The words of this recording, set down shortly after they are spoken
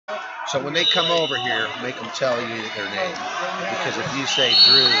So when they come over here, make them tell you their name. Because if you say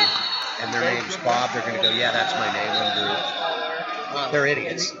Dru and their name's Bob, they're going to go, yeah, that's my name, I'm Dru. They're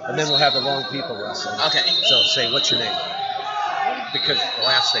idiots. And then we'll have the wrong people wrestling. Okay. So say, what's your name? Because the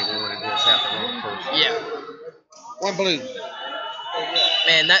last thing we want to do is have the wrong person. Yeah. One blue.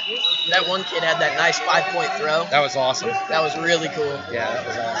 Man, that one kid had that nice 5-point throw. That was awesome. That was really cool. Yeah, that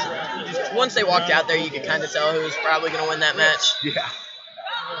was awesome. Once they walked out there, you could kind of tell who was probably going to win that match. Yeah.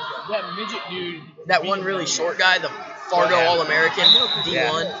 That midget dude. That one really short guy, the Fargo All-American,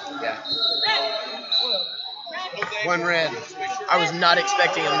 D1. Yeah. One red. I was not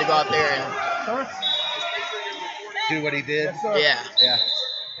expecting him to go out there and do what he did. Yeah.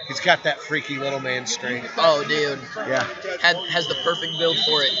 He's got that freaky little man strength. Oh, dude. Yeah. Has the perfect build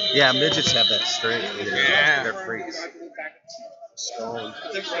for it. Yeah, midgets have that strength. Yeah. They're freaks. Strong.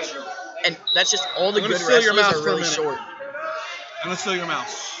 And that's just all the good wrestlers are really short. I'm gonna steal your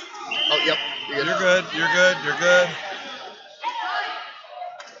mouse. Oh, yep. You're good. You're good. You're good.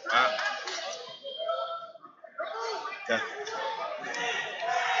 Okay.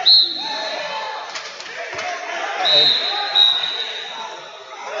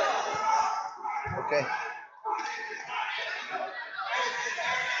 Okay.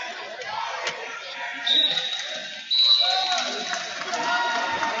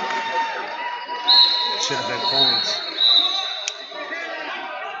 Should have been points.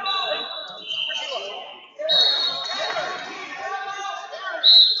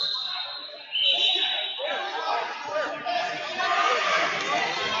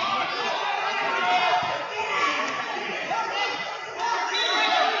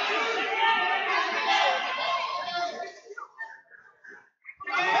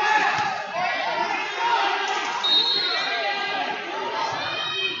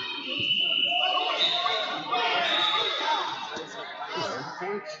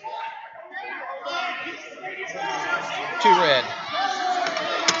 Two red.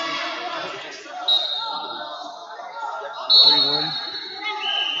 3-1.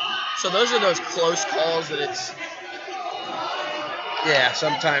 So those are those close calls that it's... Yeah,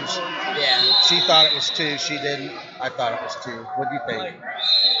 sometimes. Yeah. She thought it was 2. She didn't. I thought it was 2. What do you think?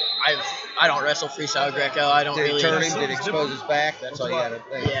 I don't wrestle freestyle Greco. I don't really... Did he turn him? Did he expose his back? That's all you got to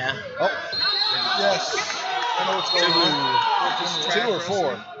think. Yeah. Oh. Yes. I know what's going on. 2 or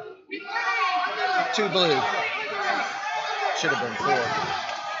 4? 2 blue. Should have been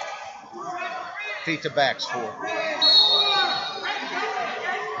 4. Feet to backs 4.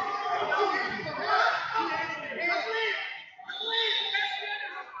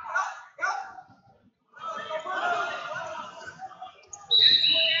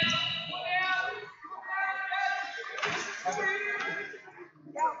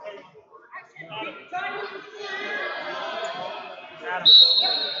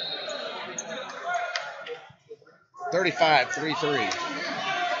 $35, 3-3.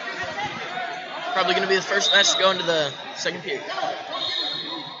 Probably going to be the first match to go into the second period.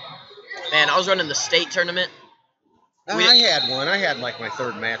 Man, I was running the state tournament. I had one. I had like my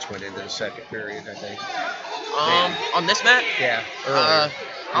third match went into the second period, I think. On this match? Yeah. I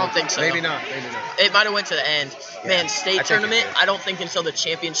don't think so. Maybe not. Maybe not. It might have went to the end. Yeah, Man, state I tournament, I don't think until the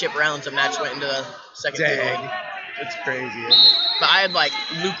championship rounds a match went into the second period. Dang. It's crazy, isn't it? But I had like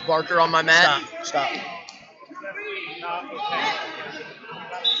Luke Barker on my mat. Stop.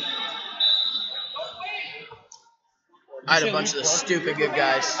 I had a bunch of the stupid good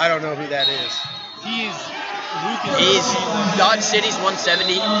guys. I don't know who that is. He's Dodge City's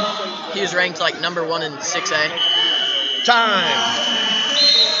 170. He was ranked like number 1 in 6A. Time.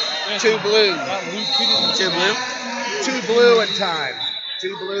 2 blue. 2 blue? 2 blue and time.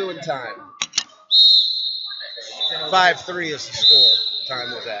 2 blue and time. 5-3 is the score.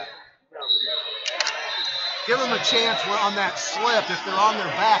 Time was at. Give them a chance on that slip. If they're on their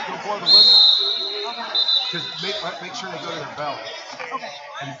back, don't blow the whistle. Because make sure they go to their belly. Okay.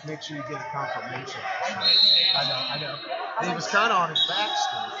 And make sure you get a confirmation. I know. And he was kind of on his back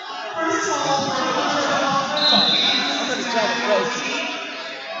still. I'm going to tell the coach.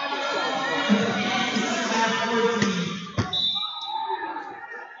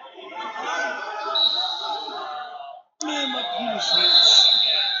 Man, my penis hurts.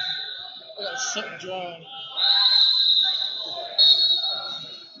 I got sucked dry.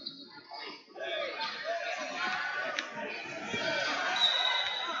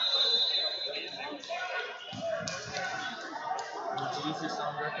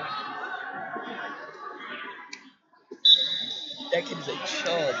 That kid is a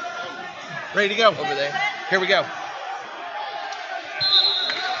chud. Ready to go. Over there. Here we go.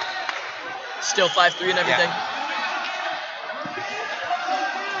 Still 5-3 and everything. Yeah.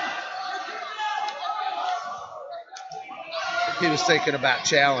 He was thinking about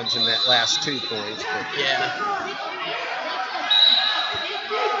challenging that last 2 points, but Yeah.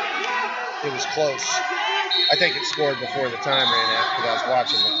 it was close. I think it scored before the time ran out because I was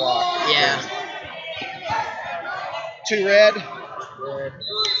watching the clock. Yeah. 2 red.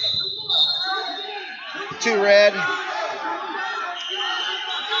 2 red.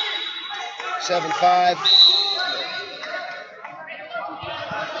 7-5.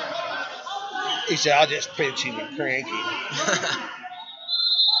 He said, I'll just pinch him and crank him.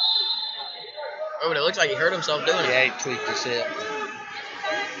 Oh, but it looks like he hurt himself doing it. Yeah, he tweaked his hip.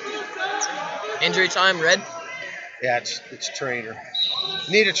 Injury time, red? Yeah, it's trainer.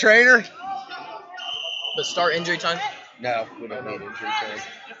 Need a trainer? But start injury time? No, we don't need injury time.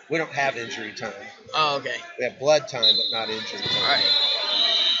 We don't have injury time. Oh, okay. We have blood time, but not injury time. All right.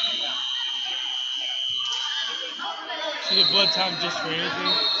 So the blood time just for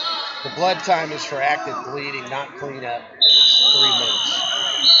anything? The blood time is for active bleeding, not cleanup. It's 3 minutes.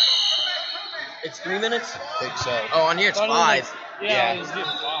 It's 3 minutes? I think so. Oh, on here it's 5. Yeah, Yeah. I was getting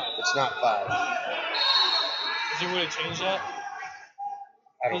 5. It's not 5. Is there a way to change that?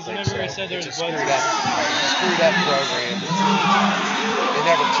 I don't Because think remember so. I said there It's was a blood screwed up program. They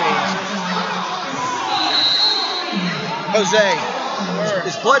never changed it. Jose,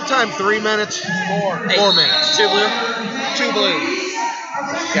 is blood time 3 minutes? 4 minutes. 2 blue? 2 blue.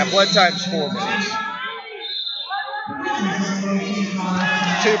 Yeah, blood time's 4 minutes.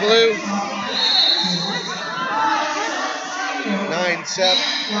 2 blue. 9-7.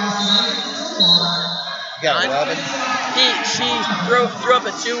 Got 11. She threw up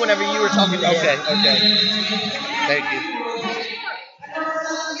a 2 whenever you were talking to him. Okay. Thank you.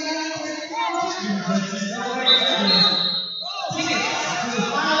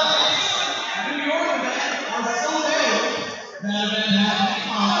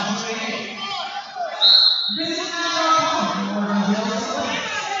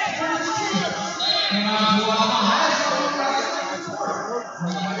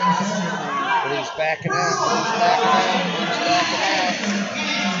 But he's backing out.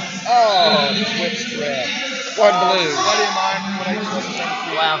 Oh, he whips red. 1 blue.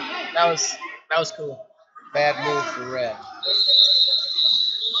 Wow, that was cool. Bad move for red.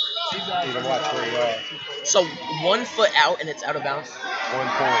 Need to watch where you are. So 1 foot out and it's out of bounds. 1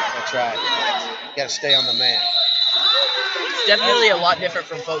 point. That's right. You got to stay on the mat. It's definitely a lot different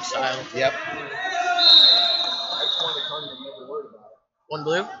from folk style. Yep. 1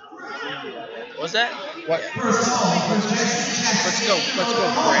 blue? What's that? What? Let's go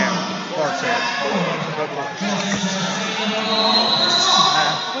Graham.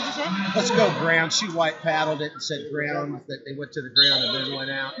 What'd you say? Let's go ground. She white paddled it and said ground, that they went to the ground and then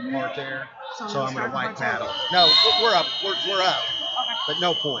went out and parterre. So I'm going to white paddle. No, we're up. We're up. But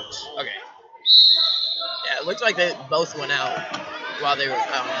no points. Okay. Yeah, it looks like they both went out while they were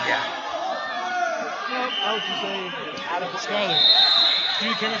out. Yeah. I would just say out of the Skyler. Do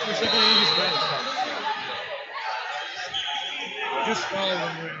you camera for a second? You just grab it. Just Skyler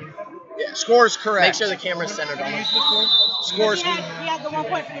when you're. Yeah. Score's correct. Make sure the camera's centered on him. Score's He had the 1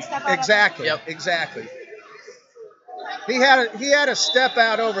 point for the step out. exactly. Yep. Exactly. He had a step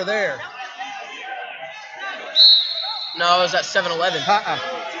out over there. No, it was at 7-Eleven.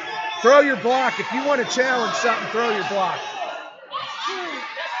 Throw your block. If you want to challenge something, throw your block.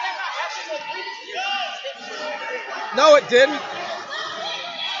 No, it didn't.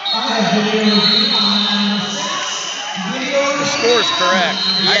 The score's correct. I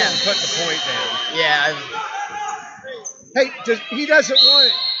Yeah. didn't put the point down. Yeah. Hey, he doesn't want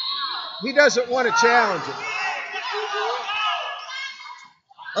it. He doesn't want to challenge it.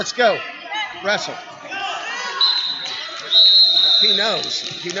 Let's go. Wrestle. He knows.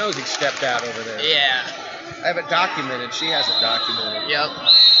 He knows he stepped out over there. Yeah. I have it documented. She has it documented. Yep.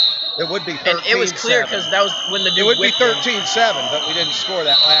 It would be 13-7. And it was clear because that was when the dude It would be whipped him. 13-7, but we didn't score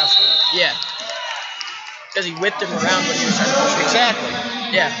that last one. Yeah. Because he whipped him around when he was trying to push him. Exactly.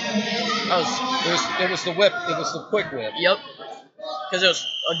 Yeah. That was. It was the whip. It was the quick whip. Yep. Because it was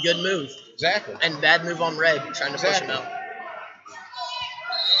a good move. Exactly. And bad move on red, trying to push him out.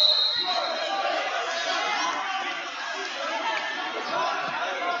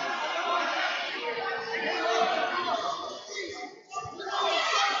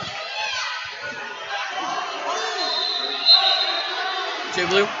 Two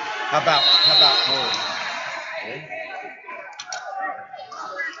blue. How about one? Okay.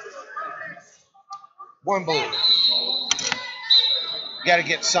 1 blue. You got to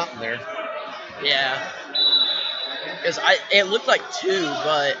get something there. Yeah. Because it looked like 2,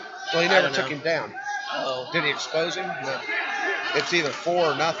 but Well, he I never don't took know. him down. Oh. Did he expose him? No. It's either 4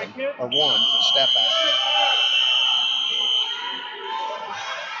 or nothing, or 1 for step out.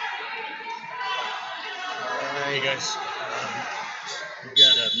 Hey guys, we've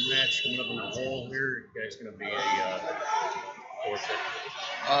got a match coming up in the hall here. You guys going to be a forfeit.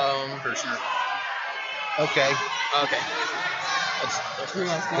 For sure. Okay. Okay. That's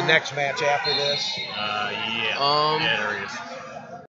The next match after this. Yeah. Yeah, there he is.